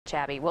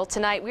Abby. Well,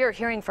 tonight we are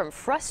hearing from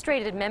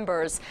frustrated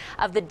members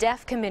of the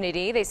deaf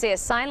community. They say a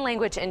sign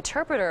language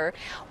interpreter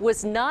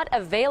was not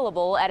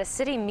available at a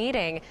city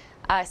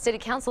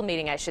council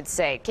meeting, I should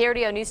say.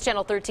 KRDO News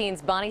Channel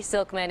 13's Bonnie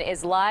Silkman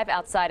is live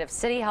outside of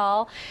City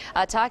Hall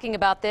talking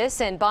about this.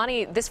 And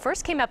Bonnie, this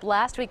first came up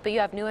last week, but you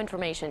have new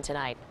information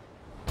tonight.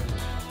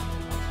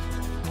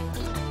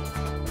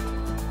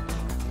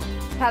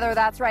 Heather,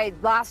 that's right.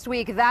 Last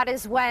week, that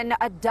is when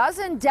a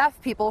dozen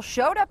deaf people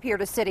showed up here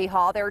to City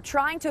Hall. They're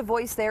trying to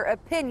voice their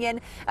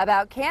opinion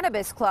about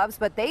cannabis clubs,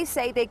 but they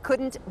say they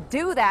couldn't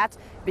do that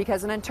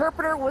because an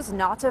interpreter was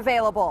not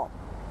available.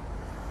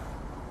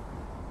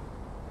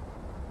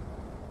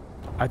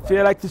 I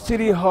feel like the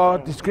City Hall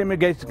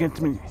discriminates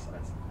against me.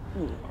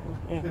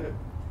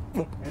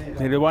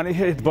 They don't want to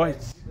hear his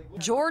voice.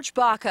 George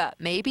Baca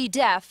may be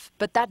deaf,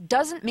 but that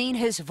doesn't mean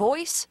his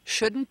voice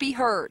shouldn't be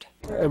heard.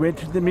 I went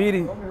to the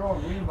meeting.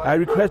 I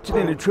requested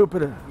an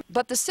interpreter.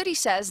 But the city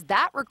says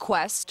that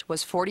request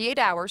was 48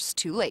 hours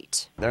too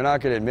late. They're not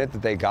going to admit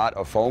that they got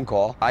a phone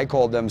call. I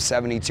called them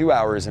 72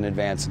 hours in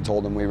advance and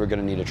told them we were going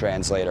to need a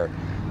translator.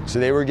 So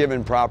they were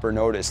given proper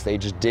notice. They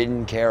just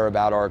didn't care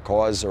about our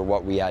cause or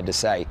what we had to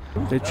say.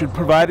 They should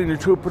provide an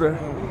interpreter.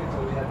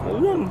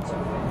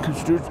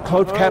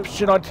 Closed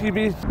caption on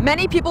TV.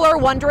 Many people are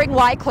wondering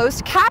why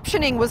closed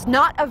captioning was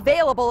not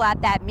available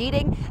at that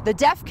meeting. The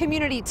deaf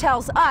community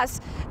tells us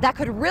that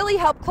could really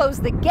help close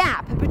the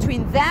gap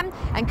between them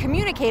and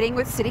communicating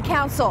with City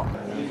Council.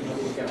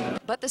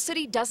 But the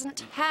city doesn't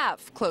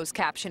have closed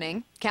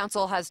captioning.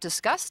 Council has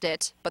discussed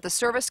it, but the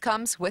service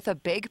comes with a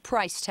big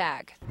price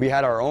tag. We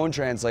had our own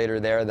translator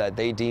there that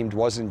they deemed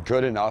wasn't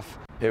good enough.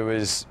 It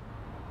was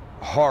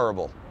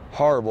horrible.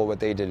 Horrible what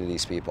they did to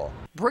these people.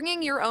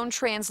 Bringing your own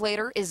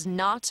translator is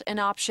not an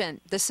option.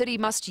 The city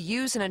must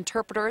use an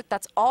interpreter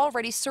that's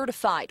already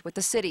certified with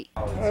the city.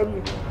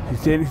 He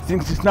said he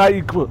thinks it's not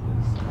equal.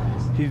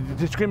 He's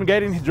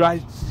discriminating his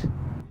rights.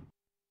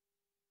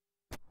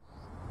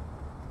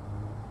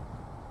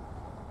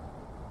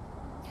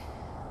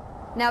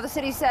 Now, the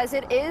city says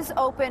it is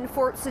open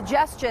for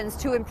suggestions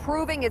to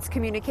improving its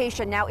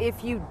communication. Now,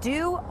 if you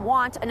do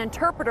want an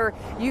interpreter,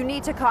 you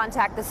need to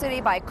contact the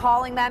city by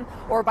calling them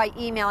or by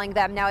emailing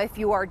them. Now, if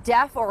you are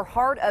deaf or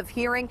hard of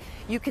hearing,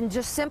 you can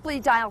just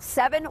simply dial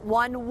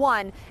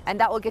 711, and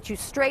that will get you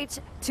straight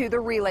to the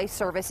relay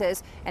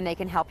services, and they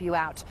can help you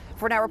out.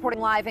 For now, reporting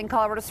live in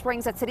Colorado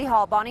Springs at City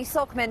Hall, Bonnie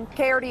Silkman,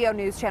 KRDO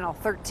News Channel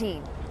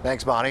 13.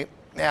 Thanks, Bonnie.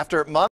 After months